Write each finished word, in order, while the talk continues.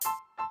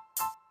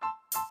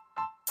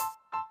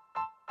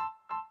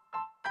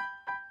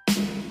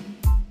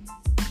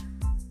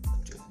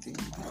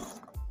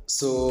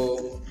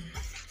So,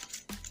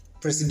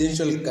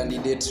 presidential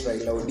candidate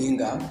Raila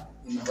Odinga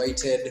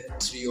invited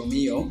Trio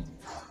Mio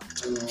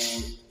to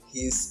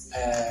his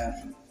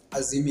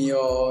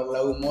Azimio La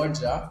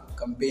Umoja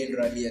campaign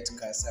rally at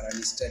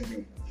Kasarani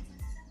Stadium.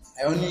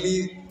 I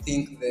only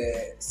think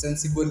the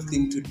sensible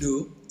thing to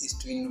do is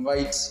to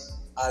invite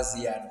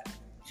Aziad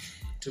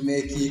to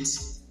make it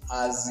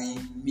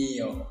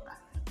Azimio.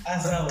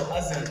 Aziad.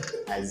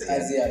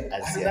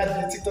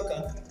 Aziad.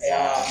 TikToker.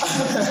 Yeah.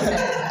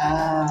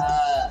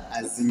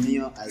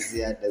 Azimio,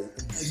 Aziad.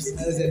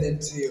 Aziad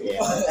and Trio.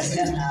 Yeah.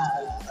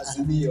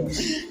 Azimio.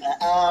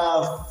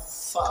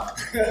 Fuck.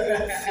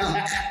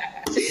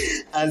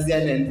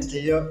 Aziad and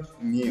Trio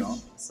Mio.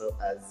 So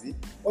Azi.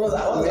 What was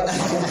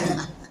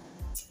that?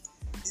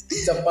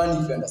 It's a pun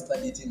if you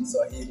understand it in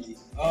Swahili.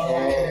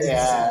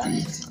 Yeah.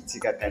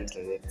 Chika can't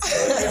relate.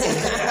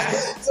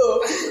 So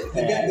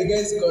the guy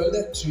is called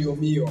Trio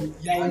Mio.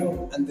 Yeah, I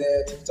know. And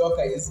the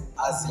TikToker is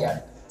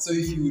Aziad. So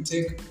if you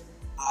take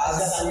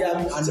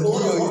Aziad and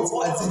Mio, it's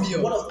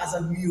Azimio. What does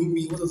Azimio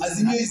mean?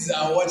 Azimio is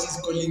what he's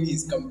calling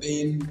his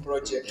campaign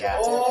project. Yeah.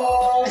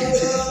 Oh,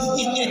 So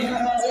he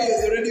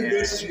has already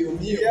brought Trio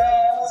Mio.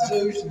 yeah. So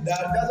we should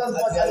That's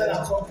what Aziad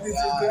accomplished.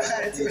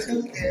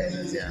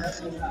 Yeah.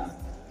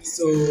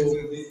 So,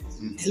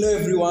 hello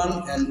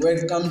everyone, and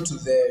welcome to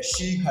the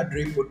She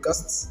Hadray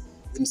podcast.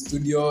 In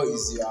studio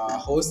is your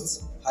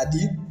host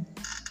Hadi,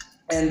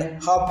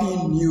 and happy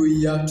New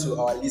Year to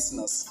our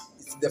listeners.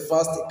 It's the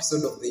first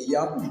episode of the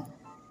year.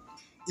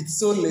 It's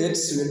so late,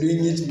 we're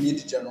doing it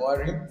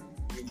mid-January.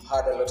 We've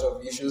had a lot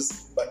of issues,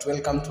 but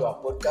welcome to our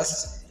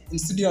podcast. In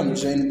studio, I'm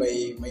joined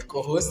by my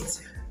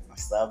co-host.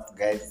 What's up,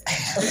 guys?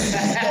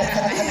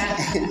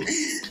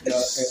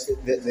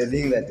 The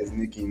thing that is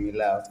making me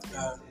laugh is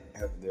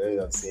the way you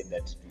have said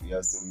that we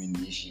have so many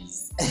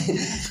issues.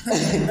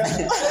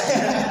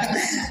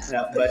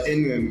 But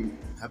anyway,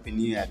 Happy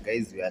New Year,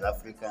 guys. We are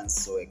Africans,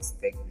 so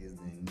expect this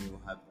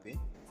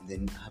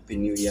Happy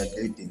New Year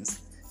greetings.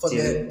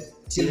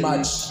 Till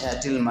March. Yeah,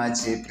 till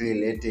March, April,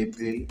 late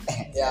April.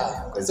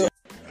 Yeah. So,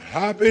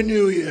 Happy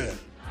New Year.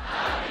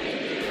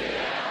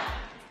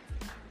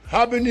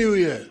 Happy New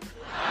Year.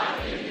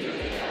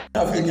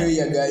 Happy New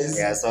Year, guys.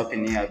 Yeah, so Happy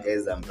New Year,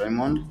 guys. I'm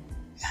Raymond.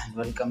 And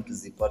welcome to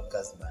the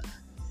podcast, man.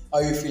 How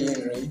are you feeling,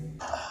 Ray?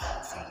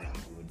 Feeling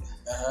good.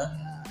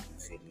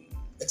 Feeling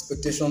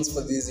Expectations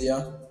for this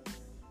year?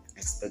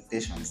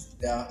 expectations.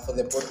 Yeah, for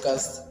the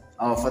podcast.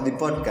 Oh, for the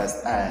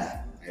podcast,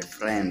 my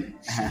friend,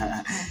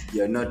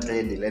 you're not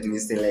ready. Let me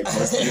say like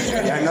this.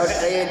 You're not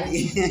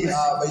ready.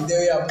 By the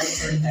way, I'm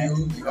showing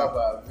you have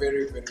a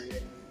very,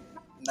 very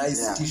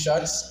nice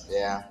t-shirt.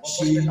 Yeah.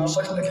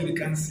 Unfortunately, we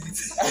can't see it.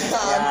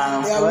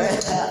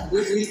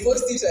 We'll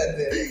post it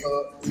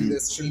in the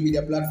social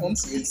media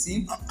platforms. You'll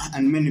see.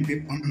 And many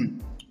people,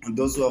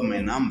 those who have my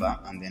number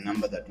and the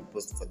number that we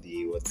post for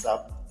the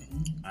WhatsApp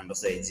and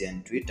also IG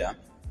and Twitter,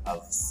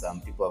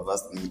 some people have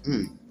asked me,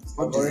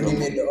 I've already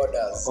made the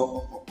orders.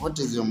 What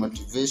is your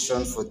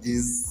motivation for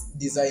this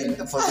Design.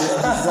 For this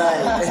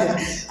design?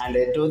 And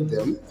I told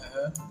them,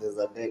 there's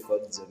a guy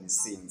called Johnny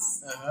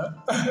Sins.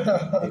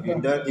 If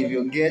you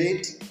get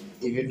it,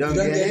 if you don't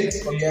get it,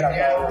 forget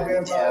about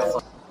it. yeah,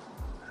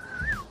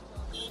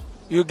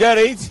 You get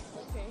it?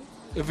 Okay.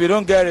 If you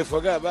don't get it,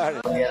 forget about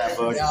it. forget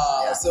about it.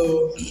 Yeah,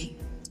 so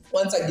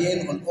once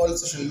again, on all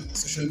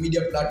social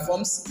media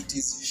platforms, it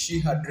is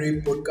She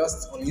Hadray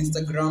Podcast on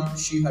Instagram,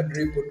 She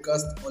Hadray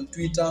Podcast on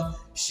Twitter,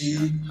 She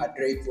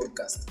Hadray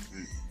Podcast.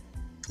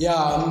 Yeah,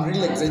 I'm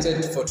really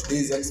excited for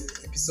today's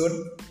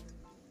episode.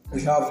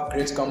 We have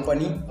great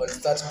company. I'll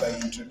start by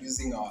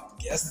introducing our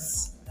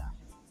guests.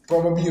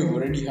 Probably you've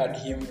already had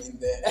him in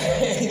the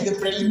in the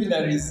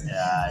preliminaries.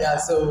 Yeah.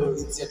 So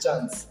it's your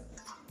chance.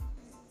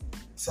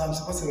 So I'm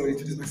supposed to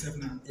introduce myself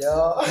now.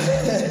 Yeah,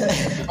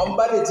 I'm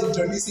bad at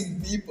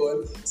introducing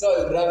people, so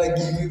I'd rather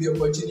give you the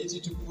opportunity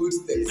to put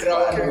the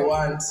crown you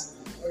want.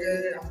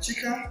 Okay, I'm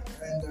Chika,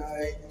 and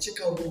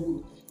Chika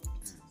Ogogo.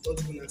 Don't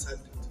even know how to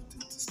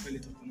spell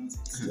it or pronounce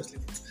it. Just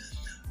leave it.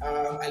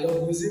 I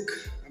love music.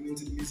 I'm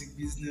into the music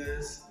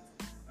business,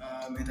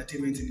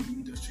 entertainment in the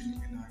industry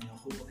in a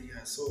whole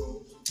area.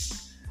 So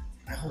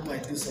I hope I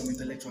do some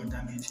intellectual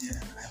damage here.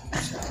 I hope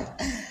I shall.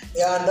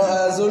 Yeah, and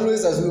as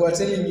always, as we were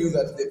telling you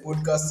that the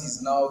podcast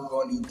is now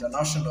gone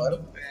international.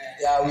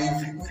 Yeah, we've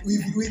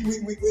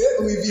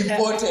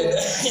imported.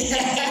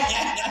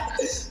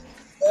 You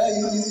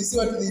see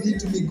what they did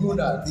to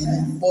Miguna? They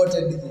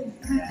imported him.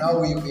 Now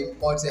we've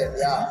imported.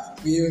 Yeah,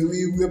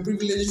 we're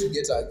privileged to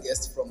get our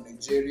guest from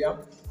Nigeria,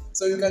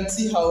 so you can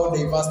see how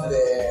diverse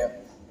the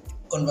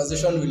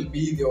conversation will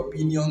be, the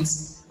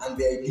opinions and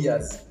the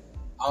ideas.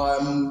 I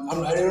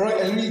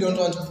really don't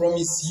want to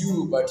promise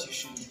you, but you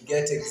should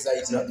get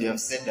excited. No, you have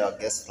said our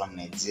guest from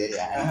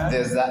Nigeria, and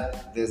there's a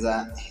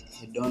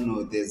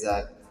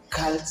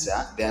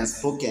culture, the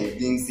unspoken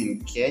things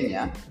in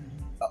Kenya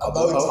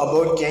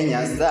about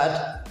Kenyans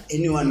that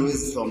anyone who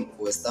is from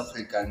West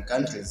African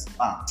countries,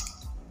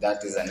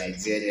 that is a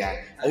Nigerian.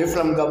 Are you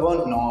from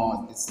Gabon?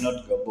 No, it's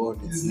not Gabon,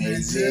 it's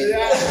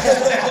Nigeria.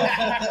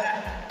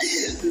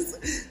 So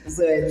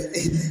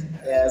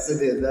so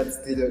there's that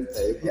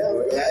stereotype.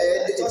 When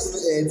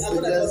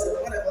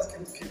I first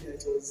came to Kenya,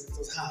 it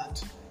was hard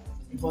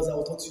because I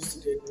was not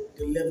used to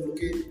the level.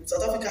 Okay,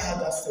 South Africa had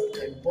that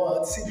stereotype,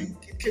 but see, in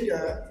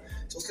Kenya,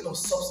 it was kind of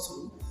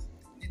subtle.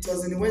 It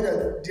was in a way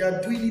that they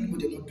are doing it, but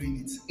they're not doing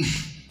it.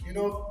 You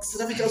know,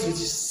 South Africans will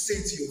just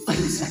say to your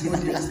face, you know,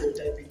 they are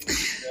stereotyping.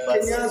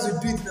 Kenyans will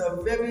do it in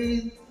a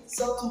very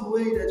subtle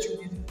way that you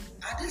will,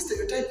 are they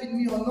stereotyping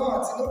me or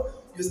not? You know,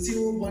 you're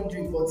still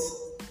wondering, but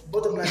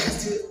bottom line, at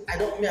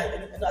the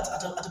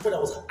point I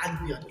was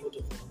angry at a lot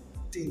of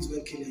things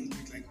when Kenyans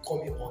did, like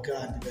call me Oga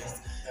and the rest.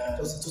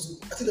 Because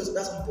I think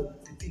that's one of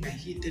the thing I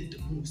hated the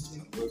most,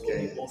 when people call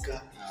me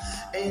Oga.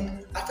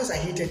 And at first I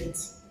hated it.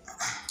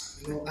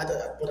 You know,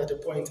 but at the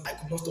point, I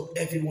could not stop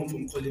everyone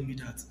from calling me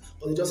that.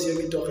 But they just hear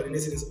me talk and the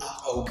next thing is,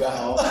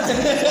 Oga.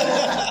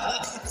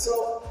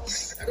 So,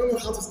 I don't know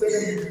how to tell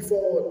them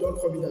before, don't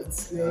call me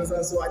that. You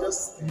understand? So I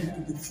just moved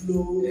with the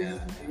flow.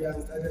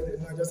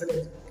 I just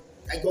said,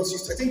 I got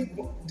used to it. I think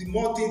the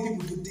more things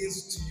people do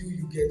things to you,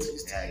 you get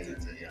used to it.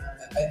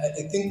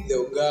 I think the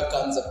Oga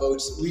comes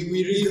about. We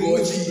really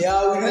watch.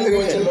 Yeah, we really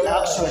watch a lot.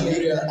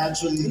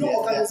 Actually, you know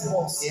Oga is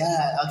boss.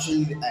 Yeah,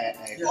 actually,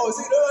 Oh, so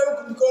you know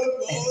why we call it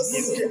boss?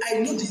 Okay, I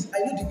know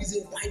the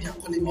reason why they are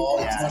calling me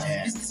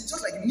that. It's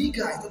just like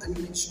nigga. I thought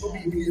it should not be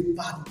really a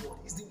bad word.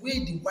 It's the way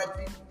the white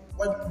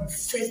people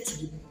refer to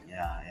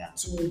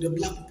the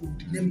black people.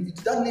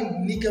 That name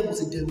nigga was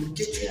a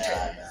derogatory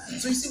term.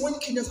 So you see, when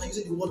Kenyans are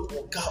using the word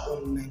Oga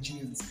on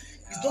Nigerians,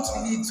 it's not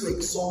really to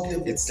exalt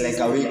them. It's like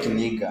a weak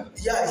nigga.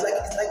 Yeah, it's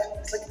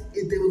like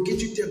a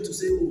derogatory term to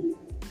say, we're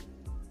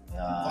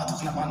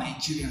talking about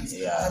Nigerians.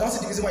 I don't see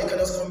the reason why you can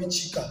just call me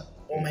Chika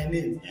or my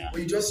name, but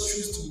you just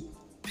choose to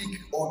pick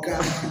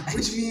Oga,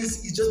 which means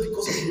it's just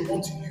because of you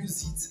want to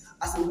use it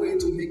as a way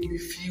to make me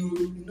feel,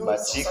 you know. But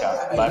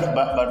Chika,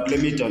 but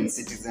blame it on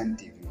Citizen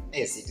TV.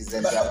 Hey,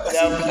 Citizen TV.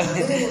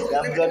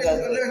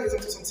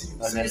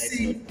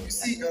 You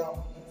see,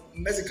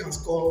 Mexicans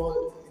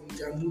call in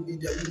their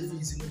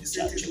movies, you know, they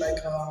say things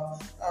like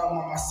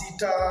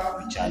Mamacita,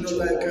 you know,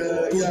 like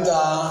you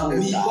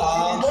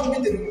don't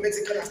meet the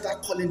Mexican and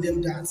start calling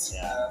them that.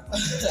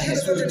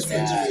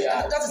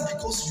 That is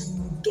because you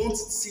don't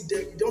see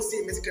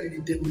a Mexican in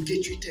a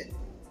derogatory term.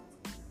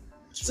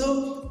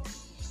 So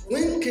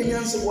when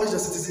Kenyans watch the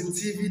Citizen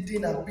TV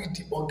thing and pick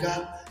the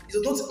Oga,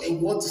 it's not a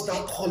word to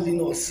start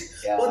calling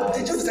us. But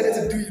they just decided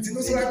to do it. You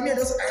know, so I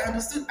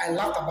understood, I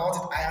laughed about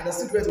it, I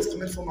understood where it was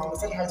coming from, I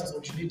understand how it was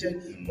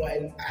originated, but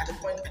at the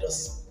point I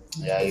just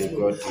you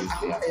got it.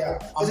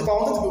 Because if I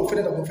wanted to be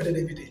offended, I'm offended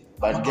every day.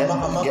 But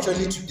I'm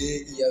actually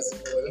today years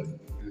old.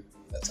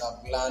 That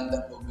I've learned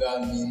that Oga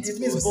means it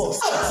means boss.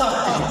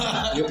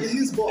 It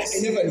means boss. I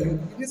never knew.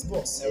 It means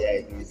boss.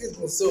 It means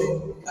boss. So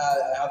I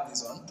have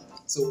this one.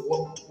 So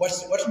what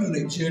do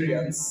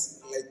Nigerians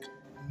like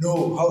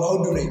know? How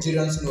do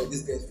Nigerians know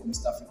this guy is from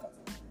East Africa?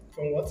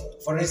 From what?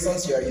 For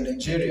instance, you are in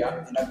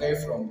Nigeria and a guy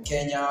from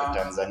Kenya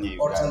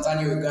or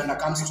Tanzania, Uganda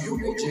comes to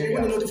Nigeria. You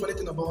want to know the funny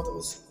thing about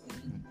us?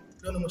 You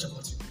don't know much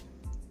about you.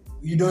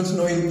 You don't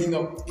know anything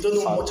about. You don't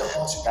know much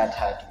about you. That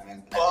hurt,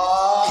 man. I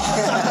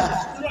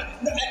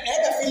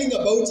had a feeling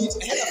about it.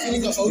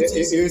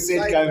 You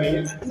said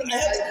coming.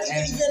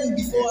 Even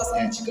before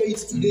asking Chika it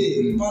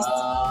today,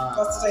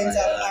 past times I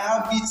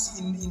have it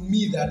in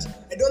me that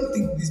I don't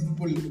think these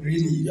people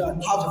really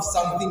have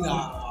something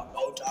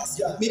about us.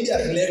 Yeah. Maybe our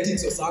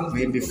relatives or something.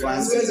 Maybe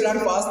fans. Let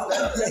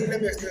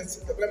me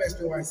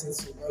explain why I said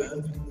so. I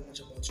don't really know much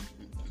about you.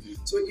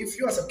 So if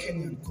you as a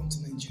Kenyan come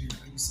to Nigeria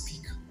and you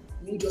speak,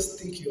 you won't just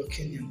think you're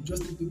Kenyan. You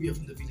just think maybe you're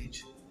from the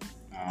village.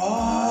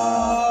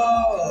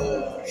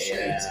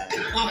 Shit.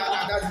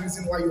 That's the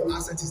reason why your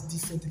accent is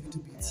different a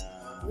little bit.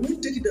 We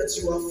won't take it that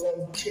you are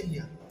from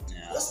Kenya.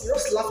 Just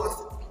laugh at it.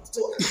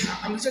 So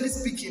I'm literally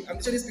speaking to a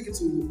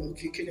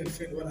Kenyan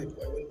friend when I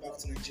went back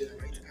to Nigeria,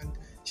 right? And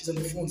she's on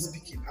the phone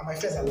speaking, and my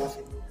friends are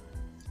laughing.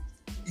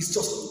 It's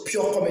just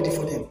pure comedy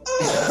for them.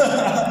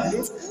 They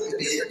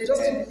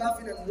just keep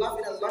laughing.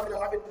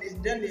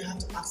 Then they have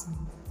to ask me,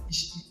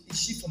 is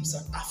she from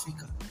South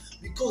Africa?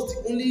 Because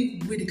the only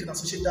way they can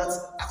associate that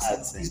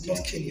accent is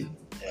not Kenya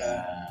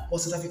or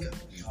South Africa.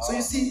 So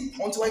you see,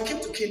 until I came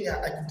to Kenya,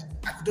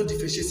 I could not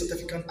differentiate South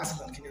African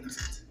accent and Kenyan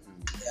accent.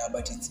 Yeah,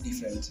 but it's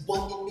different.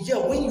 But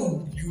when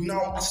you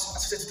now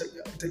associate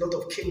with a lot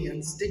of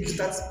Kenyans, then you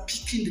start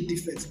picking the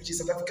difference, which is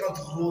South Africans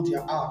roll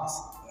their R's.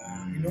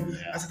 You know,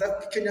 and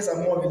Kenyans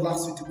are more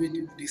relaxed with the way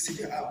they say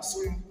their R's.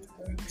 So you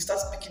start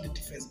speaking the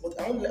difference. But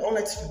I don't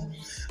like to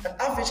an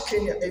average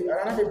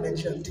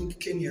Nigerian think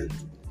Kenya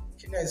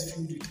is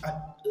filled with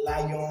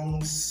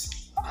lions,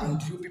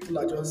 and you people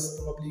are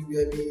just probably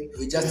wearing.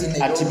 We just in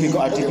a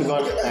typical.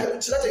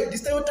 The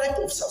stereotype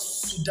of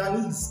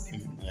Sudanese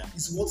people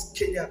is what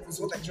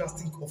Nigerians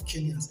think of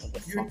Kenyans.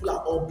 You people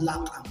are all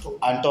black and tall.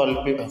 And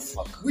tall people,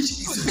 fuck. Which is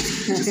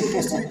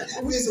supposed to be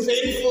which is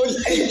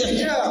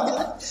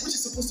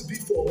supposed to be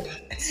for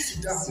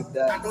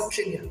Sudan. And not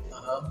Kenya.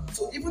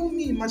 So even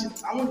me, imagine,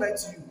 I won't lie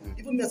to you.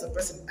 Even me as a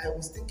person, I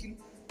was thinking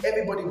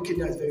everybody in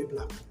Kenya is very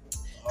black.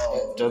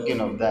 Talking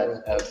of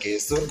that, okay,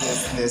 so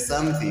there's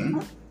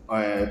something,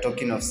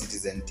 talking of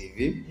Citizen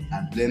TV,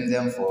 and blame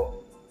them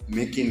for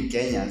making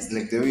Kenyans,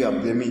 like the way you are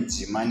blaming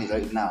Jimani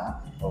right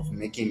now, of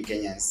making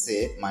Kenyans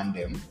say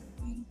Mandem.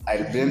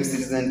 I'll blame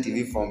Citizen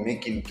TV for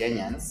making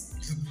Kenyans.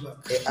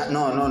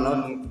 No,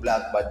 not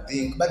black, but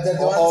think But they're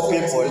the all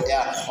ones who people,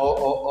 yeah,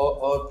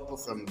 all people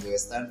from the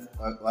Western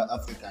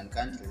African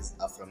countries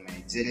are from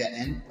Nigeria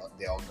and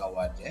the Oga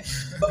word.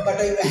 But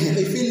I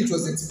feel it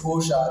was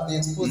exposure. They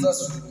exposed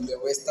us to the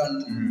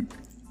Western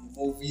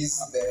movies.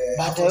 The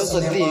But I also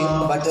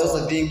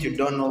think you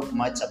don't know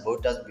much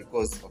about us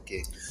because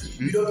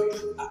You don't,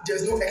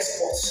 there's no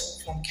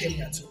exports from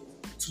Kenya to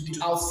the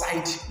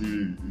outside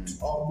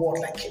world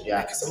like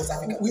South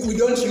Africa. we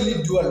don't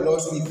really do a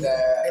lot with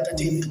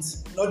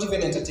Entertainment. Not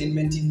even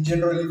entertainment in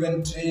general,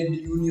 even trade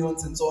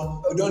unions and so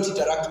on. We don't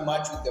interact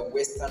much with the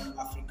Western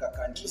Africa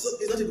countries.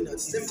 It's not even that.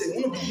 Same thing.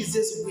 One of the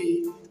easiest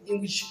way in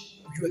which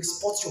you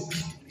export your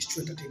people is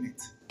through entertainment.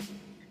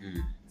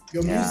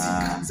 Your music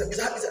is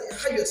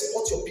how you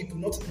export your people,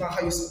 not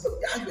how you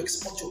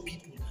export your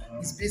people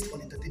is based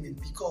on entertainment.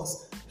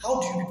 Because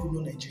how do you people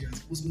know Nigerians?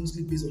 It was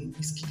mostly based on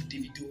Whiskey,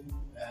 Davido,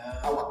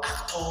 our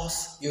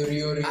actors,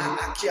 Yori.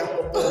 Akia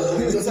Popo.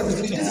 This is how we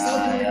see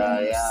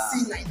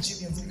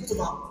Nigerians because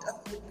of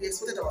we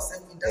exported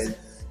ourselves.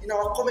 In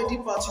our comedy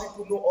part,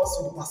 people know us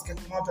with the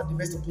basket mouth and the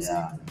rest of those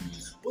people.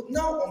 But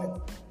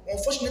now,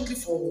 unfortunately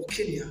for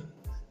Kenya,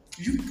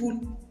 you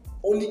people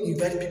only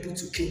invite people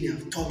to Kenya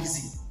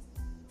tourism.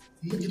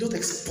 You're not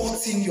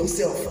exporting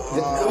yourself.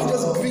 You're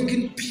just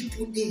bringing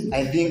people in.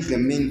 I think the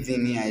main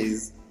thing here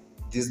is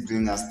this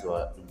brings us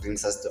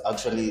to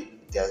actually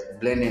just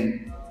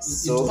blending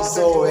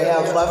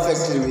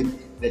perfectly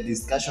with the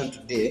discussion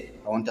today.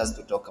 I want us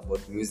to talk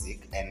about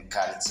music and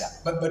culture.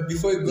 But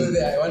before you go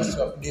there, I want you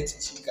to update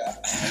Chika.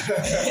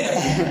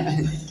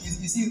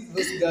 you see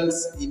those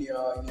girls in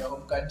your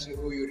home country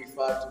who you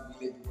refer to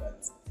village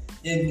girls.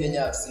 Here in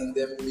Kenya, I've seen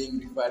them being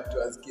referred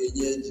to as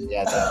Kenyeji.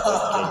 Yeah,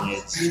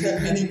 that's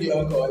Kenyeji. Meaning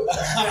local.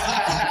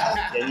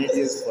 Kenyeji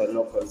is for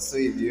local. So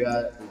if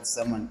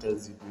someone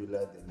tells you you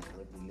love the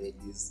Nairobi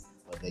ladies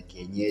or the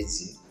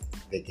Kenyeji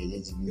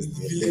means the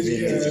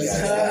village.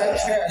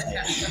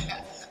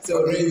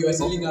 So Ray, you are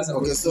telling us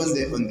about so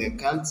on the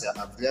culture,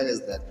 I've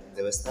realized that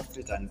the West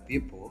African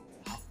people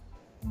have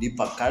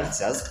deeper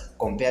cultures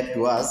compared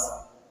to us.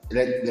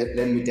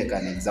 Let me take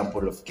an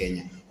example of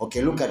Kenya.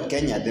 Okay, look at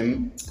Kenya.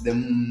 The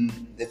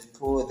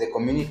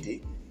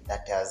community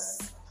that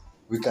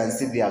we can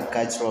see their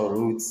cultural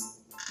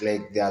roots,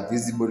 like they are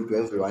visible to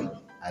everyone,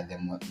 are the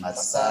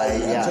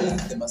Maasai. Actually,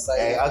 it's the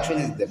Maasai.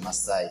 Actually, it's the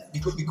Maasai.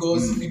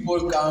 Because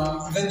people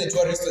come, even the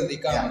tourists when they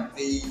come,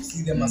 they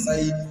see the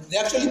Maasai. They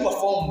actually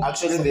perform.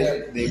 Actually,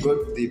 they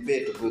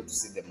pay to go to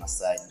see the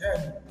Maasai.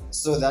 Yeah.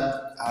 So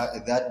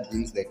that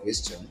brings the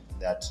question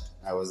that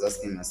I was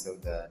asking myself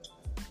that.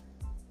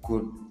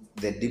 Could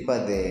the deeper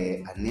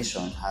a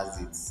nation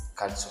has its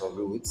cultural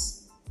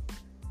roots,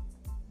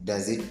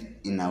 does it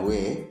in a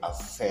way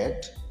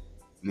affect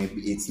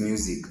maybe its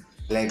music?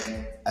 Like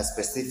a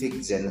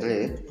specific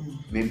genre,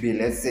 maybe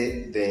let's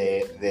say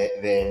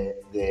the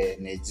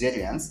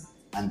Nigerians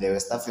and the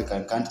West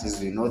African countries,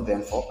 we know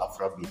them for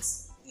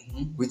Afrobeats,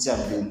 which I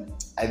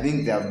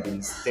think they have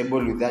been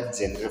stable with that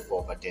genre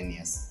for over 10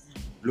 years.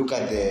 Look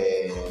at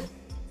the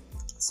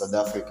South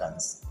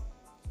Africans.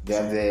 They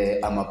have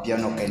the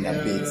Amapiano kind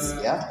of beats,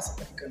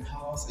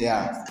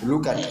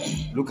 Look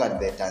at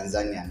the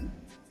Tanzanian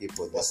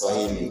people, the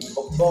Swahili.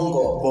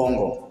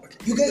 Bongo.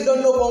 You guys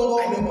don't know Bongo?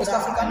 I know West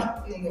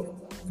African? No.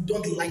 We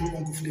don't like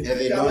Bongo flavor. Yeah,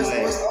 they don't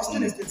like.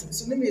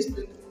 So let me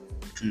explain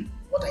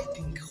what I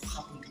think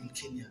happened in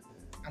Kenya,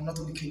 and not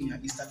only Kenya,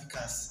 East Africa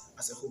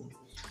as a whole.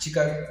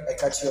 Chika, I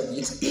cut you a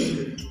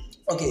bit.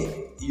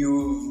 Okay,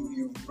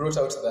 you brought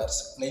out that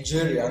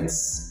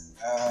Nigerians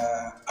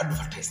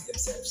advertise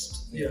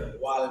themselves to the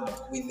world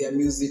with their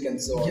music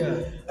and so on.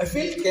 Yeah. I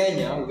feel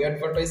Kenya, we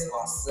advertise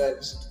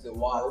ourselves to the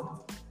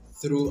world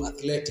through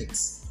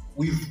athletics.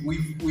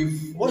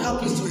 We've What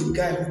happens to a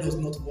guy who does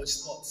not watch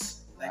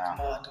sports like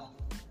marathon?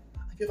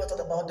 Have you ever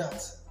thought about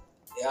that?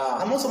 Yeah.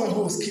 I'm not someone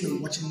who was keen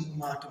on watching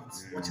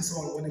marathons, watching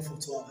someone running for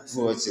 2 hours.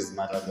 Who watches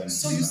marathon?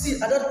 So you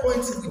see, at that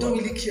point, we don't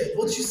really care.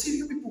 But you see,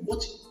 you people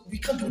watch. We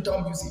can't do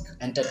without music.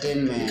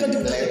 Entertainment. We can't do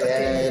without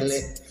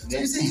entertainment. So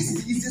you see, this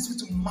is the easiest way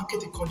to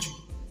market a country.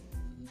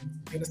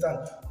 You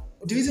understand?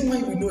 The reason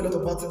why we know a lot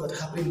about things that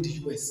happen in the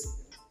US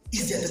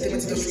is the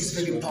entertainment industry is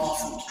very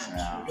powerful.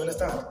 Yeah. You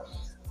understand?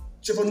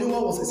 Trevor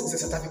Noah was a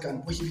South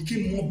African, but he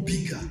became more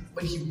bigger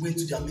when he went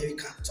to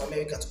America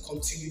to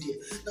continue there.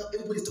 Now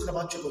everybody's talking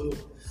about Trevor Noah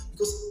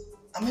because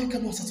America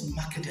knows how to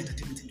market the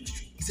entertainment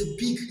industry. It's a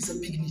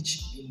big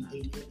niche in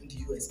the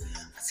US.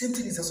 Same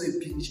thing is also a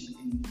big niche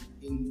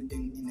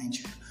in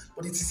Nigeria.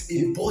 But it is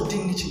a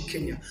budding niche in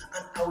Kenya.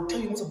 And I will tell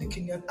you, most of the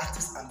Kenyan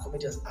artists and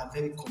comedians are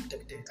very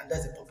contented, and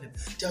that's the problem.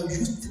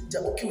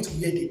 They're okay with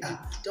where they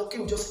are. They're okay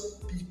with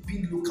just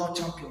being local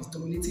champions,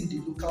 dominating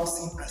the local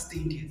scene and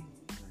staying there.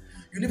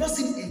 You never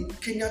seen a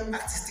Kenyan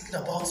artist thinking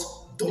about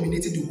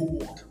dominating the whole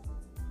world.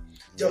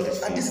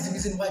 And this is the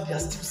reason why they are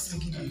still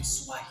singing in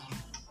Swahili.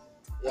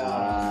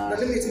 Yeah. Now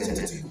let me explain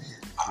it to you.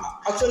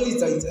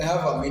 Actually, I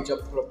have a major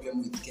problem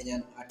with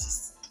Kenyan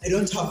artists. I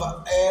don't have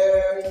a.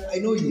 I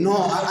know you. No,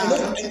 I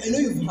know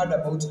you've heard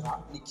about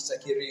her, Nikita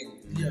Kering,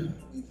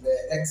 with the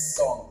X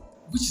song,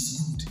 Which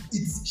is good.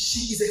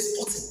 She is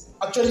exporting.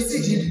 Actually,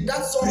 she did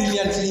that song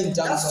brilliantly in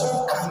that terms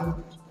song of.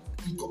 can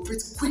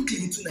incorporate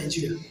quickly into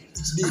Nigeria.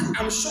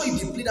 I'm sure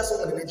if they play that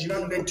song on the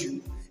Nigerian radio,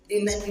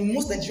 in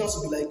most Nigerians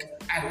will be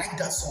like, I like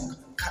that song.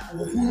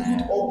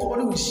 Or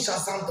probably will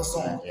Shazam the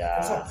song.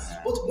 Yeah.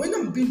 But when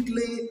I'm being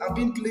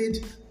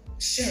played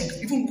Shank,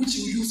 even which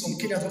you some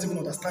Kenyans don't even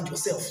understand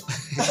yourself.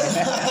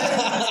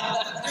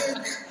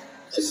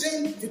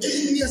 then you're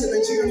telling me as a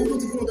Nigerian, you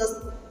don't even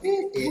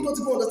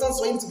understand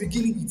Swahili to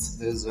begin with.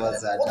 Those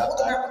words are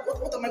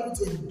what am I going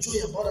to enjoy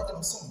about that kind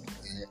of song?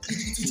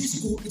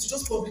 It's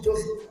just probably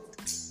just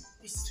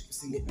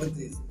sing it. What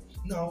is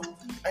now?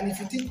 And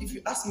if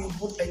you ask me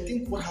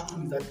what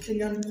happened is that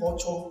Kenyan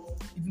culture,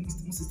 even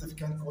most East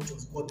African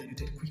cultures, got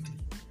diluted quickly.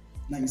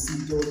 Now you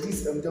see, there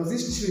was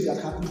this issue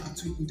that happened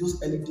in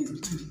those early days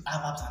between the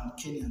Arabs and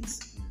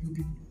Kenyans, you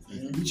people,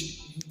 which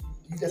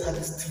you guys had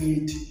this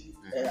trade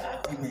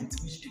agreement,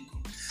 which they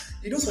could.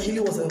 You know, Swahili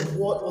was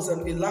a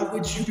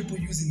language you people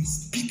use in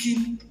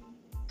speaking,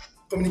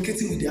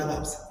 communicating with the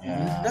Arabs.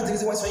 Yeah. That's the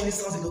reason why Swahili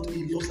sounds a lot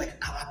like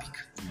Arabic.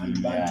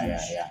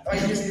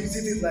 Yeah. You see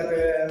things like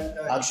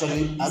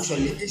Actually,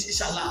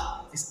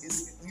 Inshallah.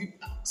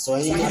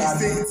 Swahili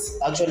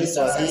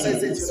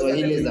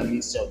is a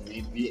mixture of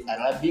maybe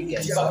Arabic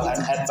and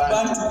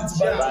Bantu.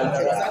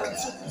 Exactly.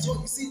 So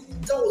you see,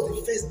 that was the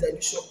first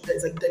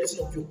dilution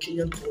of your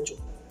Kenyan culture,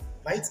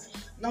 right?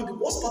 Now the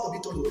worst part of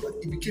it all was that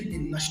it became a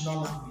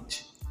national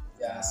language.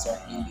 Yeah,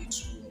 Swahili,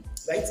 true.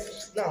 Right?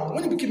 Now,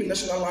 when it became a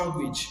national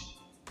language,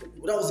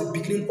 that was the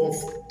beginning of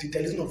the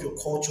dilution of your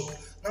culture.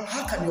 Now,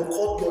 how can your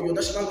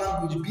national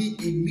language be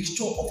a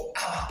mixture of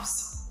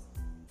Arabs?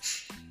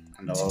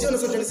 Do you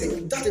understand what I'm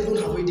saying? That alone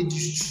have already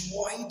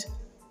destroyed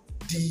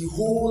the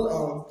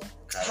whole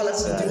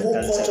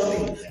culture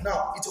thing. Yeah.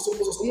 Now, it was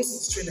almost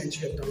destroying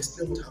Nigeria, but I'll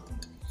explain what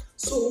happened.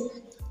 So,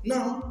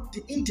 now,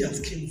 the Indians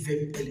came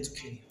very early to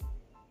Kenya.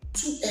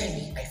 Too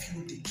early, I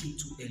feel they came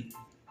too early.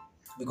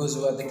 Because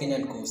we are the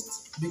Kenyan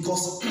coast.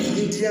 Because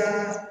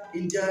India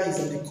is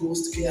on the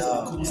coast, Kenya is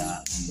on the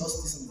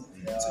coast.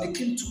 Yeah. So they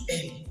came too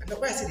early. And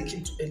why I say they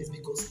came too early is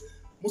because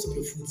most of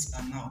your foods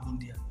are now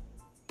Indian.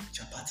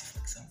 Chapati, for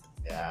example.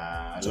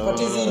 Yeah.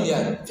 Chapati is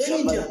Indian. Very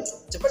Indian.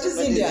 Chapati is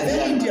Indian.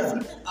 Very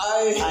Indian.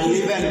 And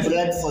even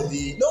bread for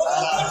the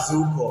Arab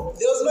Zuko.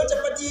 There was no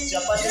chapati.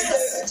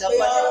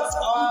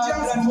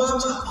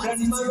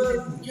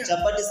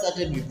 Chapati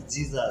started with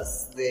Jesus.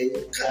 The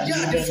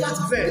flat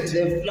bread.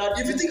 The flat.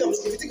 If you think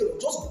of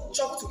just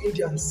travel to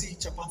India and see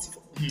chapati,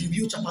 the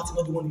real chapati,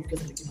 not the one you get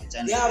at the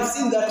kitchen. Yeah, I've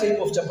seen that type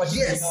of chapati.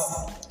 Yes.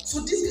 So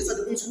these guys are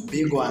the ones who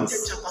Big ones.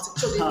 Chapati.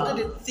 So they put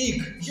it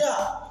thick.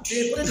 Yeah.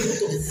 They put a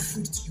lot of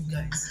food to you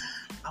guys.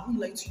 I won't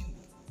lie to you.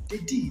 They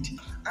did.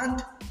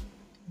 And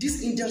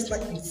these Indians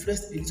like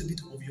influenced a little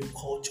bit of your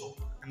culture.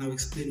 And I'll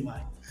explain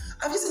why.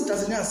 Have you seen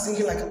Tanzania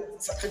singing like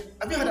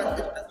have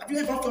you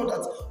ever felt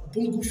that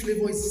bongo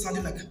flavor is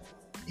sounding like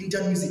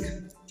Indian music?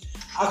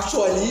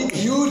 Actually,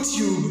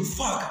 YouTube.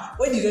 Fuck.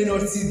 Why did I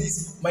not see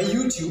this? My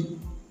YouTube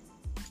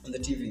on the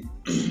TV.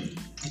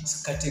 It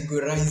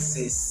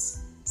categorizes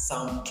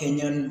some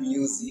Kenyan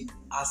music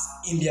as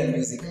Indian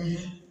music.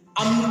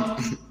 I'm not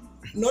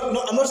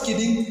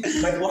kidding.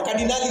 My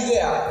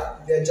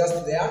Wakadinali they're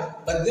just there.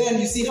 But then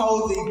you see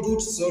how they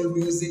put soul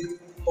music,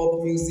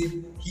 pop music,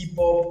 hip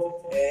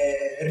hop,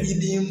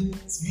 rhythm,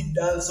 sweet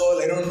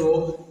dancehall, I don't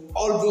know,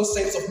 all those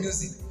types of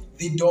music.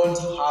 They don't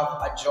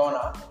have a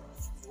genre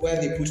where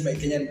they put my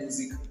Kenyan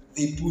music.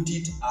 They put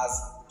it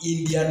as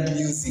Indian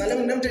music. Now let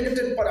me tell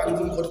you what I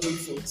even got going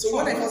for. So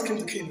when I first came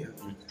to Kenya,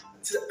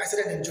 I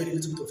started enjoying a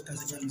little bit of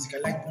Tanzanian music. I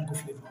like bongo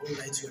flavor. I won't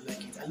lie to you, I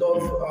like it. I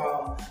love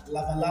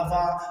Lava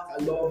Lava. I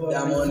love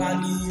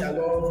Rani. I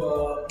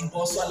love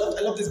Mbosso.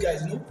 I love these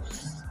guys, you know.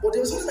 But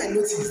there was something I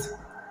noticed.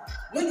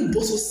 When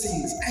Mbosso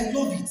sings, I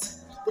love it.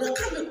 But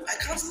I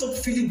can't stop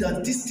feeling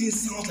that this thing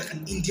sounds like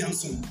an Indian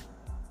song.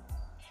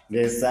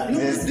 There's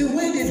the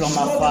way they from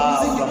draw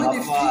afar, the music, the way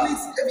they afar. feel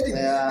it, everything.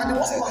 Yeah, and the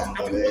worst part, I I've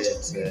can been watching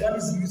relate,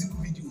 Rani's music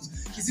videos.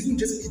 He's even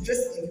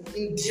dressed in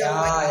India.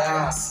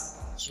 Yeah.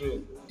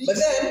 True. But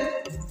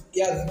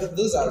then,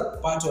 those are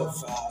part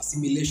of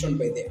assimilation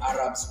by the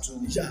Arabs too.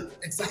 Yeah,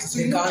 exactly. So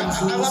They you know, can't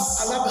Arab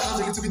has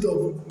a little bit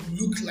of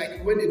look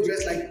like when they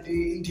dress like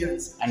the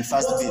Indians. And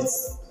fast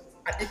beats.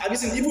 Have you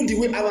seen even the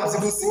way Arabs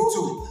even sing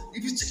too?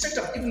 If you check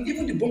that,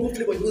 even the bongo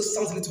flavor even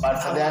sounds a little bit.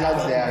 But for the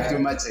Arabs, they are too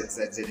much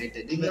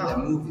exaggerated. Even the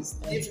movies.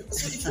 If you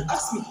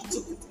ask me,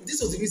 so this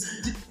was the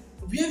reason.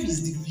 Where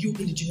is the real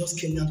indigenous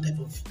Kenyan type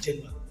of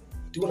genre?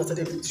 The one that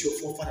started with your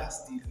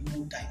forefathers, the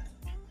Luo type.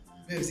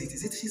 Where is it?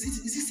 Is it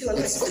still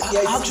alive?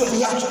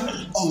 Actually,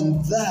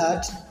 on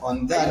that. Are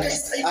you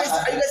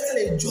guys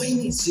still enjoying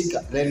it? Chica,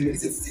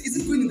 Is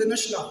it going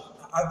international?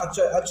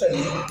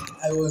 Actually,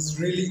 I was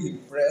really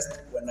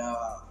impressed when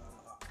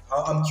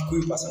I'm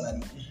Kikuyu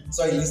personally,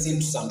 so I listen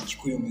to some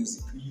Kikuyu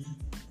music.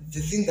 The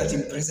thing that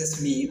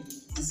impresses me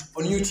is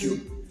on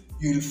YouTube,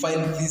 you will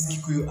find these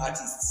Kikuyu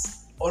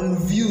artists on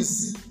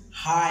views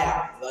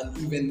higher than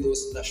even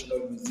those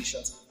national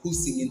musicians who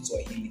sing in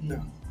Swahili.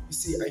 Now, you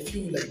see, I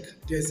feel like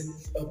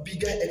there's a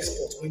bigger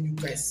export when you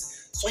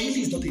guys.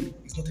 Swahili is not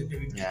a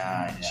very big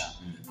language.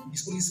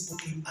 It's only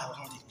spoken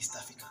around in East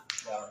Africa.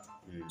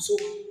 Yeah. So,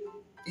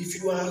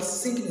 if you are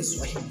singing in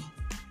Swahili,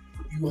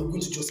 you are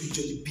going to just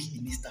majorly be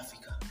in East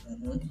Africa.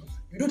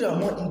 You know there are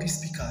more English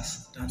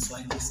speakers than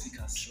Swahili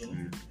speakers.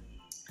 And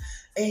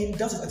I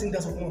think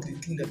that's one of the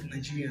things that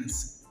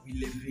Nigerians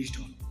we leveraged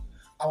on.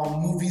 Our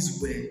movies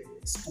were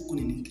spoken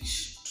in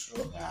English.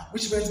 Yeah.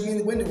 Which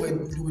means when they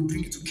would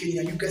bring it to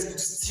Kenya, you guys could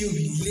still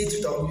relate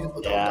with our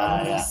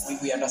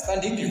movies. We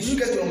understand English. You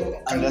guys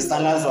don't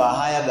Understand us were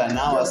higher than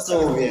ours,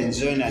 so we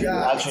enjoy and we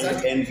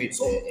actually envy.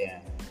 So,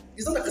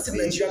 it's not like I said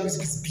Nigerian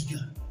music is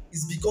bigger.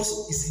 It's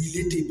because it's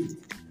relatable.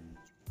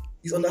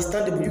 It's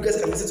understandable. You guys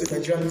can listen to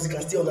Nigerian music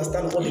and still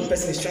understand what the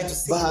person is trying to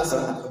say.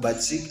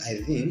 But Chick,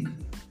 I think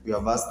we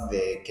have asked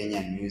the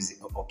Kenyan music.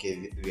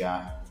 Okay, we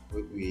are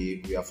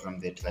from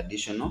the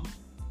traditional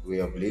way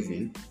of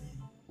living.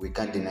 We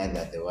can't deny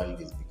that the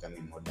world is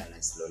becoming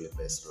modernized slowly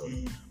by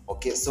slowly.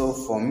 Okay, so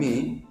for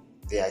me,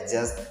 they are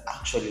just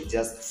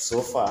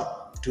so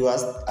far to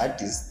us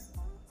artists.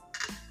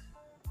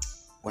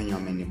 When you're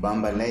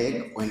Menibamba,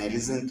 like when I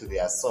listen to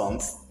their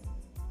songs,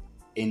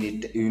 and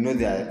it, you know,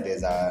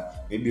 there's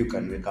a maybe you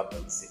can wake up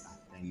and say,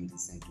 let me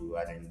listen to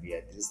R&B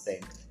at this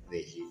time.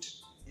 They hit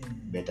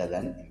better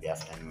than in the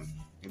afternoon.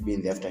 Maybe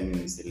in the afternoon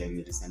you say, let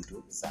me listen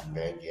to some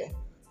reggae.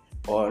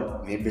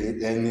 Or maybe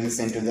let me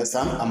listen to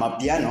some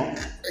amapiano.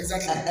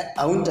 Exactly.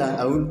 I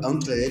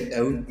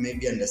won't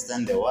maybe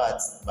understand the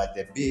words, but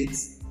the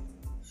beats,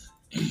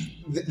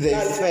 the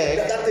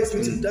effect. That takes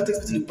me to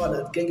the part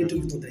that Genge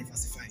told me to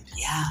diversify.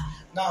 Yeah.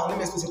 Now let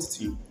me explain something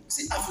to you.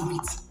 See,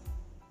 Afrobeat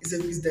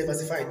is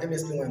diversified. Let me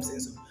explain why I'm saying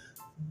so.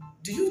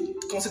 Do you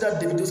consider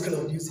Davido's kind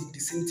of music the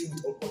same thing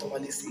with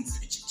Otomale sings?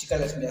 Chika,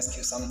 let me ask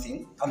you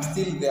something. I'm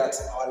still there at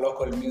our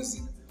local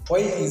music. Why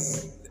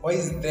is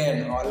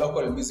then our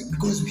local music?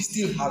 Because we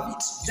still have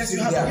it. Yes, you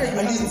have it.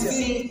 And it's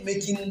still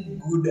making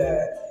good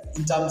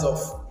in terms of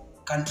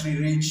country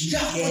reach.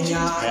 Kenya.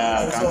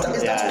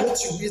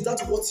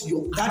 That's what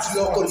your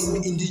local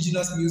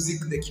indigenous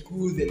music, the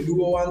Kikuyu, the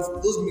Luo ones,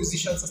 those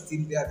musicians are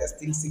still there. They're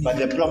still singing. But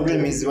the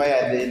problem is, why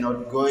are they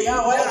not going?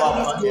 Why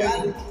are they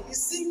not going?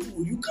 It's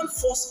simple. You can't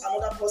force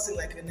another person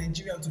like a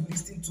Nigerian to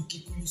listen to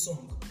Kikuyu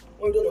song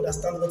when you don't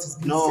understand what is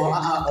being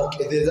said.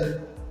 Okay. There's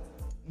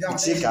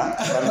Chika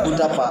can put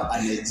up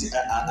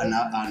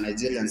a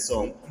Nigerian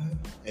song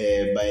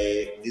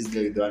by this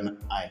guy with one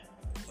eye.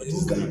 What is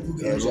his name?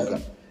 Ruga.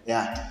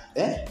 Yeah.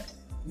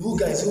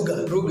 Ruga.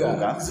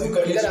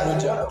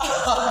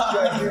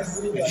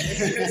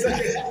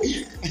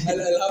 I'll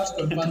have to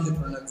confirm the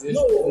pronunciation.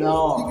 No.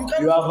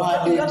 You have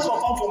had it. You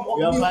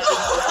have had it.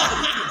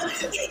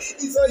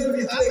 It's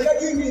like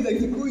giving me the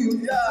Kikuyu.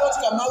 Yeah. It's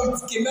not Kamau,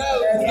 it's Kimel.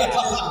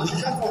 You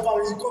can't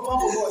confirm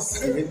for us.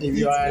 If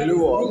you are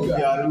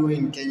Luo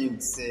in Kenya, you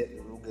would say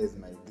Ruga is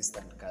my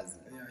distant cousin.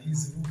 Yeah,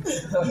 he's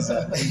Ruga.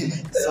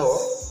 So,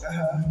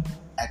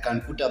 I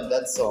can put up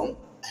that song,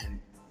 and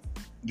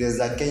there's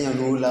a Kenyan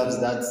who loves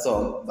that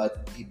song,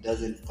 but he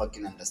doesn't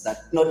fucking understand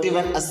not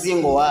even a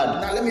single word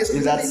now, let me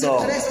explain in that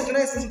song. Can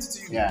I explain it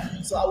to you?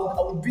 Yeah. So I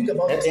will bring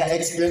about this. Yeah,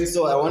 explain.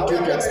 So I want you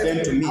to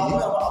explain to me. I'll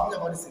bring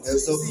about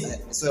this.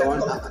 So I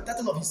want.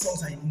 Title of his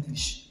songs are in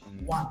English.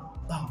 One,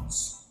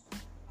 Bounce.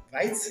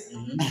 Right?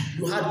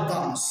 You had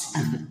Bounce.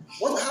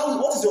 What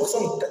is your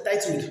song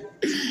titled?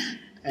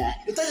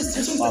 The title is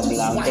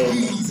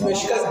Swahili.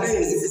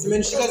 It's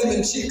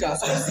Menshika.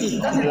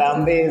 That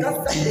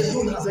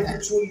alone has already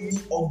thrown me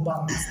off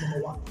balance, number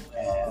one.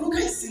 Look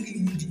at singing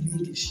in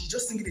English. He's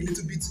just singing a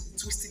little bit,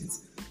 twisting it.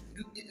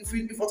 If I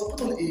were to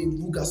put on a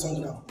Ruga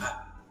song now,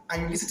 and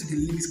you listen to the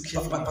lyrics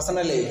carefully,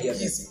 personally,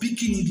 he's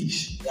speaking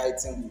English. Yeah,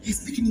 it's English. He's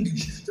speaking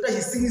English. So that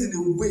he sings in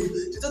a way,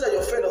 so that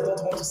your friend does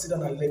not want to sit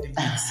down and let him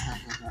dance.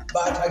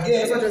 But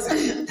again, I'm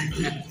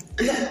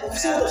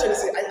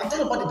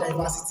talking about the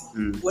diversity.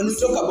 When we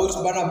talk about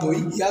Burna Boy,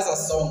 he has a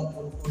song,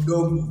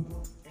 Odogu.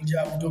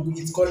 Yeah, Odogu.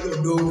 It's called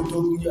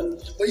Odogu. Yeah.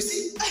 But you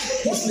see,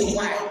 mostly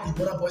why the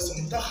Burna Boy song,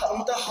 no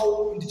matter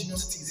how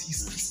indigenous it is, he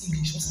speaks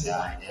English.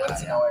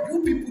 You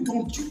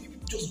people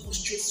just go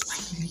straight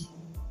Swahili.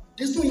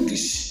 There's no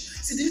English.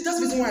 See, that's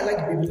the reason why I like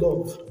Baby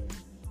Love.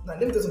 Now, let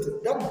me tell you something.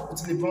 That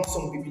Otile Brown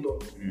song, Baby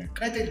Love.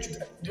 Can I tell you the truth?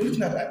 The only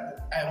thing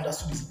that I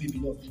understood is Baby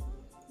Love.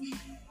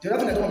 The other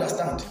thing I don't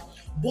understand.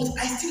 But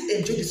I still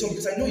enjoy the song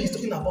because I know he's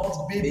talking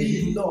about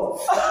baby love.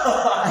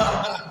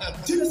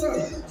 Do you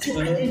understand? So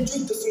I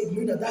enjoyed the song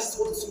knowing that that's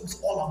what the song is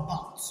all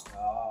about.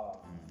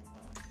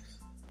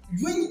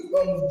 When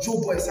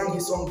Joe Boy sang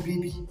his song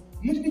Baby,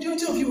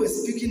 majority of you were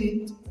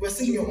singing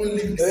your own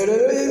lyrics.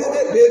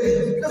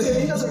 Baby.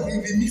 That's why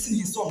we've been mixing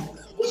his song.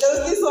 But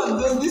there's this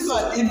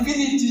one,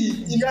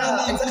 Infinity.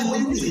 Yeah, exactly.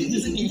 When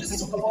you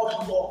talk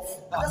about love,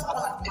 that's all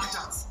that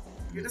matters.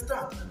 You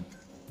understand?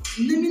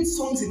 Naming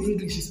songs in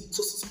English is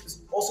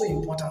also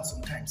important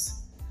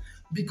sometimes.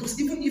 Because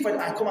even if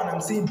I come and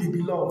I'm saying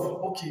baby love,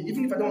 okay,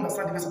 even if I don't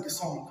understand the rest of the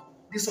song,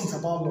 this song's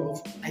about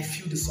love, I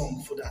feel the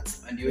song for that.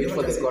 And you wait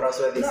for the chorus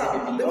where they say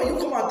baby then when you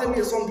love. come and tell me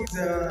a song is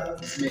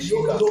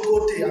Meshuga.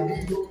 Lokote, I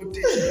mean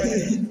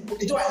Lokote.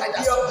 Okay, do I like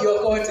that song? You're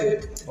quoted.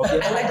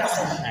 I like that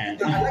song. I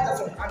like that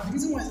song. And the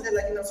reason why I started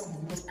liking that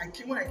song is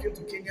because when I came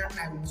to Kenya,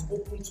 I was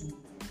open to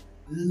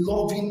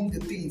loving the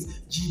things.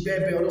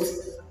 Jibebe, all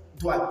those.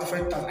 Do I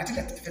prefer that? I think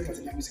I prefer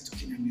Tanzania music to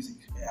Kenyan music.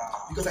 Yeah.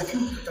 Because I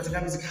feel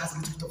Tanzania music has a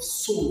little bit of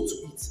soul to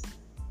it.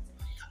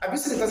 Have you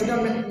seen a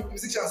Tanzanian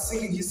musician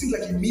singing? He sings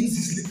like he means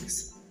his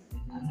lyrics.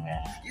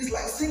 He's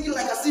like singing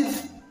like as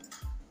if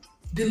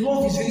the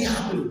love is really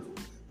happening.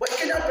 But a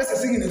Kenyan person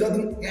singing,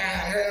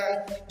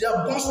 they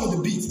are bounced on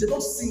the beats. They're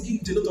not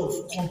singing with a lot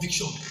of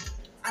conviction.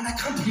 And I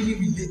can't really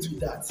relate with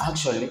that.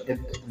 Actually,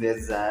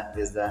 there's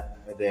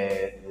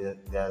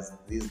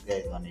these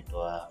guys on it,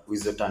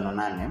 Wizotano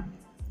Nane.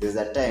 There's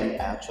a time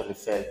I actually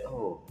felt,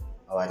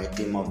 our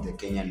redeem of the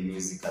Kenyan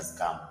music has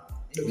come.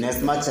 In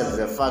as much as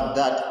the fact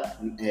that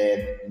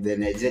the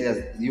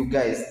Nigerians, you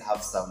guys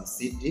have some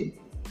city,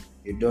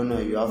 you don't know,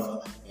 you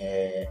have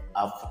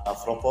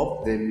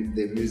Afropop,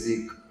 the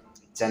music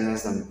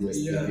channels on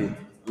DSTV.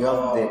 You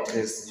have the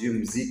SG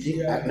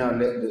Muziki.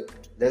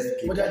 Let's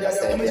keep that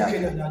aside.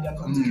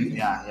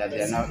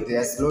 They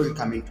are slowly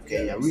coming to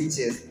Kenya, which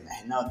is,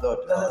 I now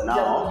thought,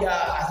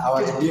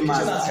 our dream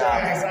has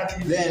come.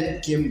 Exactly.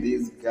 Then came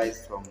these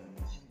guys from, I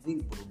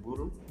think,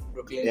 Buruburu.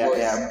 Brooklyn Boys.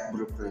 Yeah,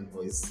 Brooklyn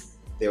Boys.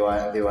 They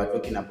were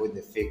talking about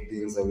the fake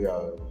things that we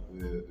are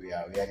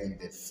wearing,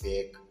 the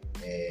fake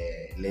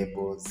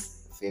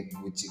labels, fake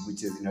Gucci.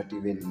 Gucci is not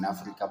even in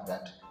Africa,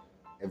 but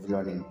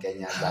everyone in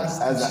Kenya has.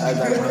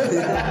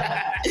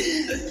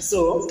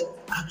 So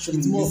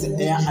actually,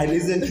 I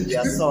listened to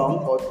their song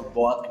called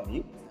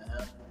Ubwakni.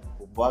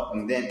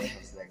 Ubwakni. Then I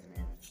was like,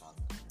 man, fuck.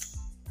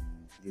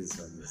 These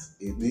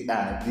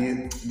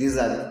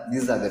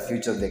are the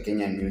future of the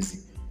Kenyan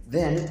music.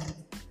 Then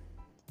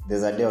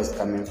there's a day I was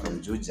coming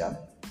from Juja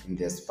in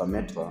the Super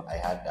Metro. I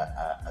had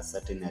a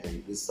certain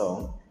R&B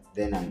song.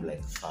 Then I'm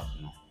like, fuck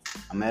no.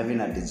 I'm having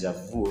a deja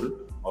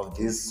vu of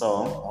this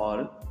song,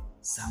 or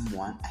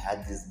someone, I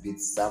had this beat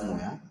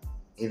somewhere.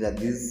 Either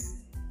this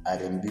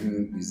R&B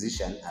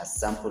musician has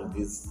sampled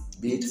this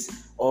beat,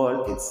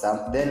 or it's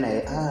some. Then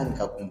I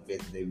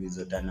nikakumpet the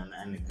Wizotano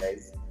Nane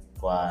guys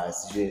kwa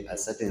a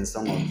certain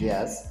song of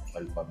theirs,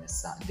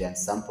 they had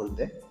sampled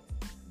the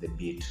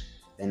beat.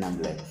 Then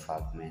I'm like,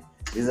 fuck man,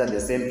 these are the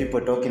same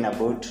people talking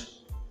about,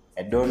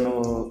 I don't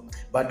know.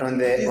 But on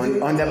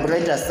the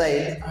brighter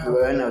side,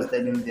 when I was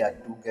telling them there are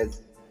two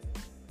guys,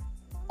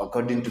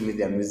 according to me,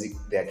 their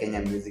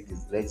Kenyan music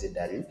is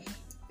legendary.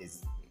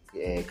 Is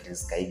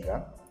Chris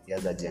Kaiga. He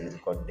has a genre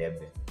called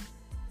Debe.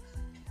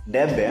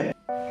 Debe.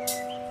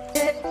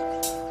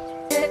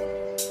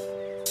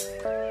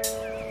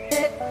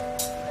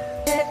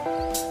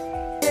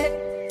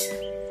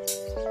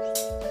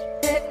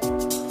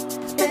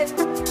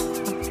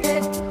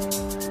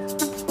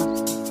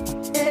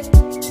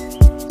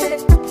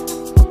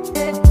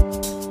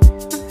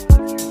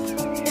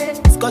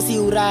 Kosi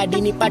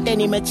uradi nipate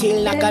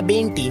nimechill na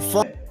kabinti.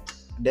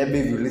 Debe,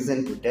 if you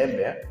listen to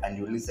Debe and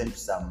you listen to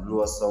some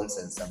Luo songs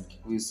and some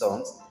Kikuyu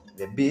songs,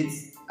 the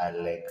beats are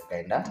like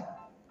kinda.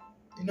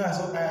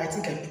 I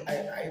think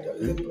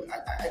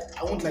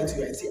I won't lie to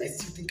you. I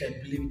still think I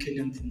blame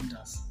Kenyan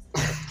promoters.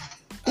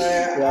 We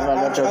have a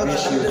lot of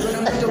issues.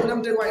 Let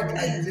me tell you why I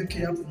blame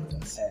Kenyan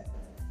promoters.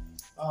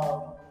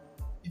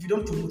 If you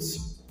don't promote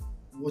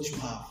what you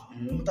have,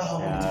 no matter how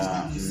good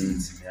it is, you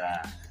see it.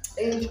 Yeah.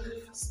 And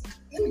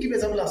let me give you an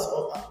example as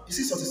you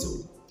see Sauti Sol.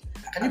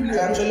 Can you believe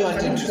I actually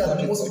wanted to that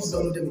start most with people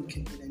don't know them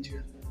in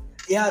Nigeria?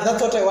 Yeah,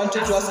 that's what I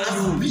wanted to ask As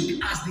you.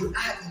 big as they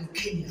are in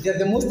Kenya, They're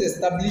the most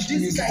established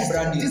music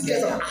brand in these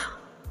guys Kenya. are.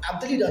 I'm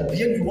telling you that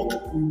here we work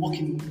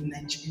in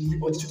Nigeria,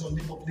 or the street of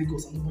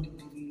Lagos, and nobody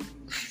would even know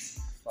this.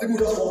 People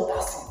just walk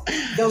past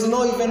it. There was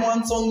not even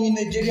one song in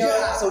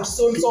Nigeria. So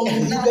song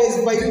you guys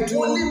vibe to.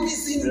 Only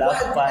missing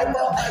Black vibe Panther.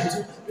 ever vibe to.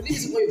 The only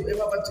reason why you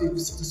ever vibe to a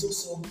Sauti Sol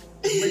song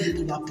is when they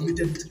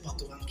collaborated with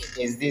part of Anki.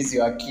 Is this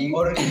your king?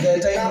 Or the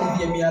time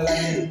with Yemi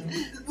Alade.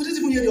 We didn't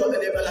even hear the other.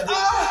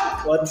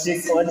 What chick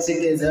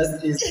is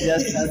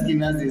just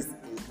asking us is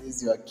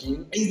this your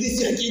king? Is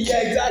this your king?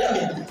 Yeah,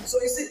 exactly.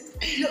 So you see,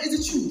 it's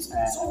the truth.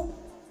 So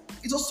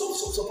it was so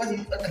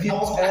surprising.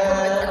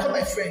 I called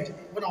my friend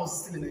when I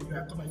was still in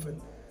Nigeria. I called my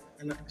friend,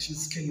 and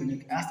she's Kenyan.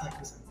 And I asked her a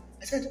question.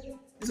 I said,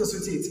 "This was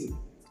 2018.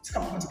 Since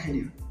I'm coming to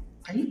Kenya,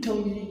 can you tell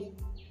me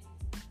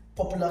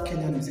popular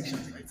Kenyan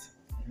musicians, right?"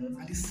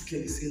 And this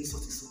girl is saying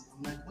Sauti Sol.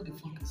 I'm like, what the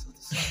fuck is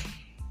Sauti Sol?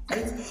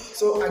 Right?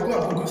 So I go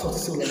and Google Sauti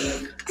Sol. I'm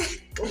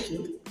like, okay.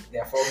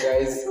 There are four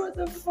guys. What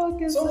the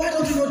fuck is So why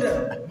don't you know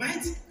them,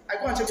 right? I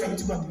go and check on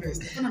YouTube and the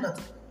rest. I found out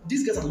that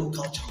these guys are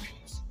local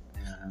champions.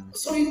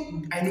 Sorry,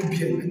 I know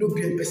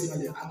BN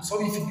personally. I'm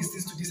sorry if he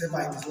listens to this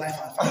ever in his life.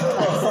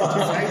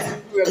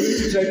 Right? We are going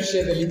to try to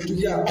share the link to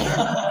Yeah,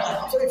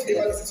 I'm sorry if he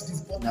ever listens to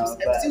this, but I'm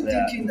still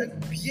thinking that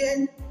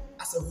BN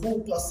as a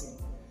whole person,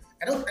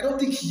 I don't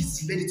think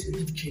he's ready to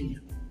leave Kenya.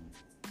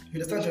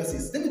 You understand what I'm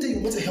saying? Let me tell you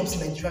what helps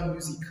Nigerian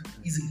music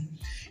easily.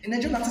 A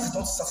Nigerian artist is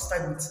not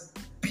satisfied with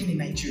being in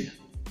Nigeria.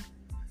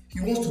 He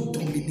wants to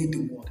dominate the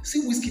world.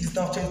 See, Wizkid is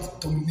now trying to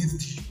dominate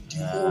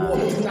the whole world,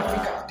 not even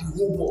Africa, the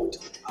whole world.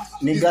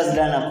 Niggas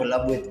done a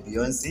collab with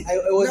Beyonce. I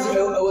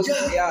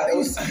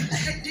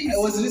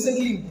was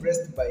recently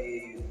impressed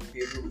by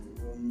Peru,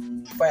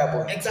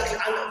 Fireboy. Exactly,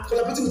 and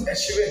collaborating with Ed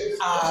Sheeran.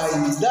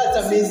 That's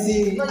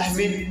amazing. I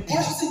mean, why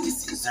you say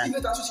this event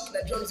that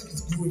Nigerian music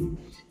is growing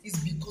is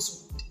because of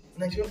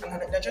Nigerian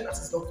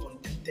artist is not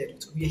contented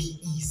with where he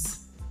is.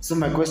 So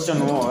my question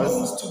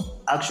was,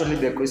 actually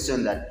the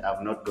question that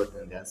I've not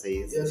gotten the answer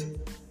is, yes.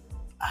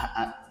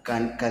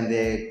 Can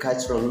the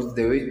cultural roots,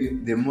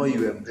 the more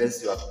you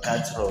embrace your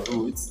cultural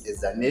roots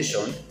as a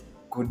nation,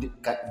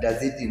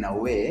 does it in a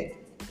way,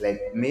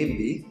 like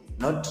maybe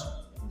not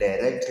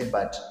directly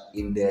but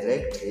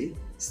indirectly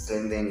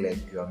strengthen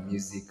like your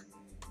music?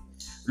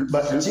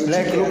 But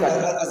like look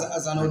at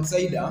as an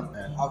outsider,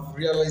 I've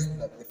realized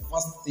that the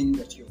first thing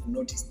that you've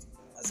noticed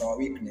as our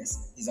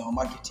weakness is our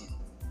marketing.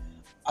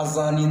 As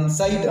an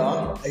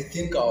insider, I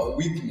think our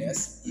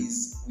weakness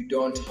is we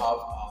don't have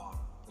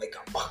like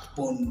a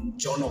backbone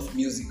genre of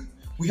music.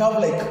 We have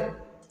like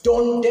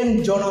 10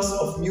 genres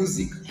of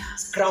music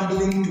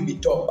scrambling to be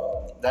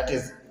top. that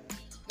is.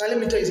 Now let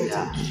me tell you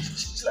something.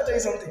 Shall I tell you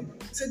something?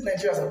 Said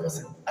Nigeria as a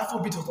person,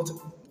 Afrobeat was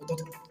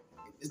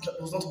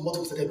not what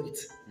we started with.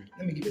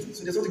 Let me give it.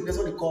 So there's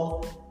what they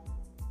call,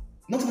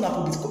 not even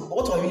Afrobeat.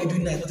 What we're really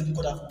doing now is not even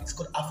called Afrobeat. It's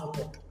called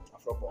Afropop.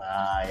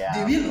 Yeah.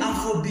 The real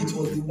Afrobeat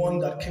was the one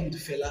that came with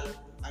Fela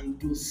and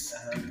those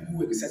people who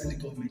were criticizing the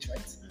government,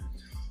 right?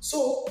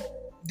 So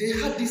they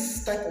had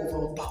this type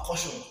of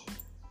percussion.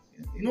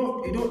 You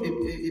know, a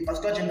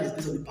particular genre is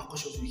based on the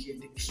percussions you hear,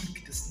 the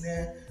kick, the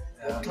snare,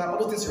 the clap, all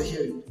those things you're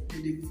hearing.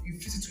 You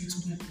fix it to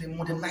it, they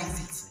modernize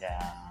it.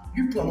 Yeah.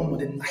 You people are not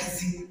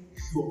modernizing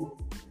your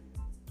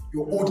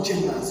old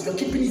genres. You are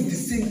keeping it the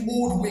same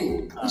old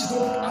way, which is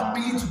not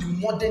appealing to the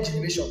modern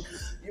generation.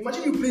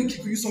 Imagine you play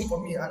Kikuyu song for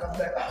me, and I'm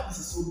like, this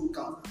is so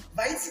local,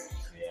 right?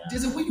 Yeah.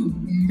 There's a way you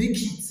make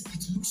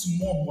it looks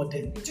more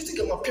modern. Do you think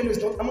Amapiano is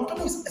not?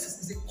 Amapiano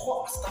is a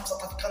core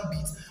South African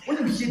beat. When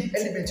you hear the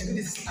elements, you know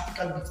this is South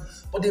African beat,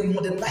 but they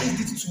modernized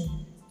it to.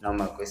 Now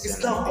my question.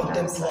 It's now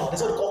contemporary.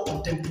 That's what they call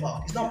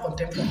contemporary. It's now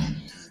contemporary.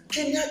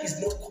 Kenya is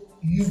not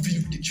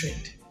moving with the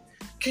trend.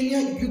 Kenya,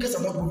 you guys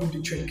are not moving with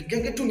the trend.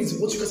 Gengetone is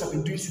what you guys have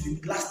been doing since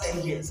the last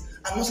 10 years.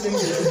 I'm not saying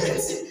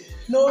improvements.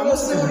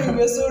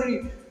 We're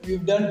sorry.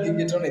 We've done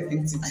Gengetone, I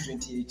think, since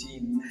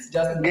 2018. It's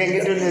just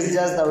Gengetone is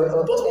just a way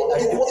of.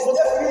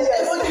 Whatever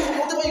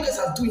you guys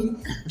are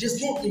doing, there's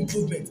no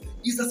improvement.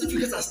 It's as if you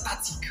guys are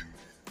static.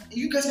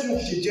 You guys come up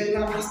with a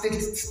general and stick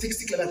like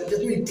that.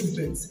 There's no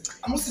improvement.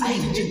 I'm not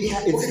saying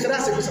anything. Okay, can I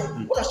ask a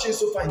question? What has changed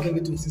so far in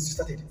Gengetone since you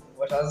started?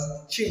 What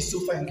has changed so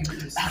far in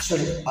Gengetone?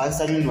 Actually,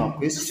 answering your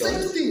question. The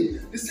same thing.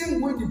 The same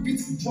way the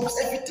beat drops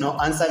everything. No,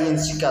 answering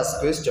Chika's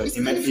question.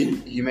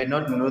 He may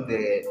not know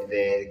the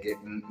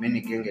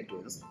many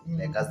Gengetones,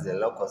 like as the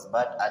locals,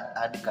 but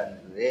Ad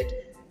can relate.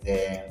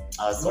 The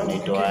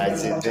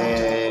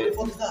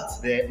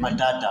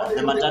Matata.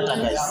 The Matata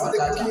guys.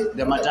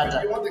 The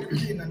Matata. You want the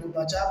cooking and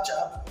the chap.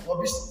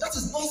 That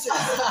is nonsense.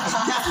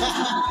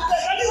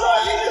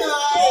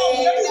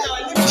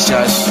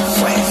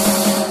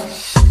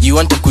 You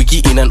want a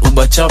quickie in an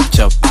Uber chap.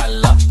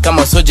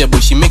 Kama soja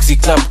boy, she makes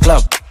it clap.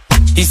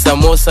 Hii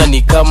samosa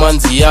ni kama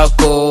nzi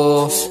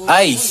yako.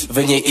 Ai,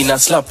 venye ina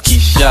slap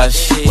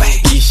kishash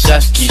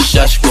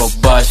kwa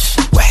bash.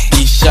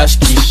 Kishash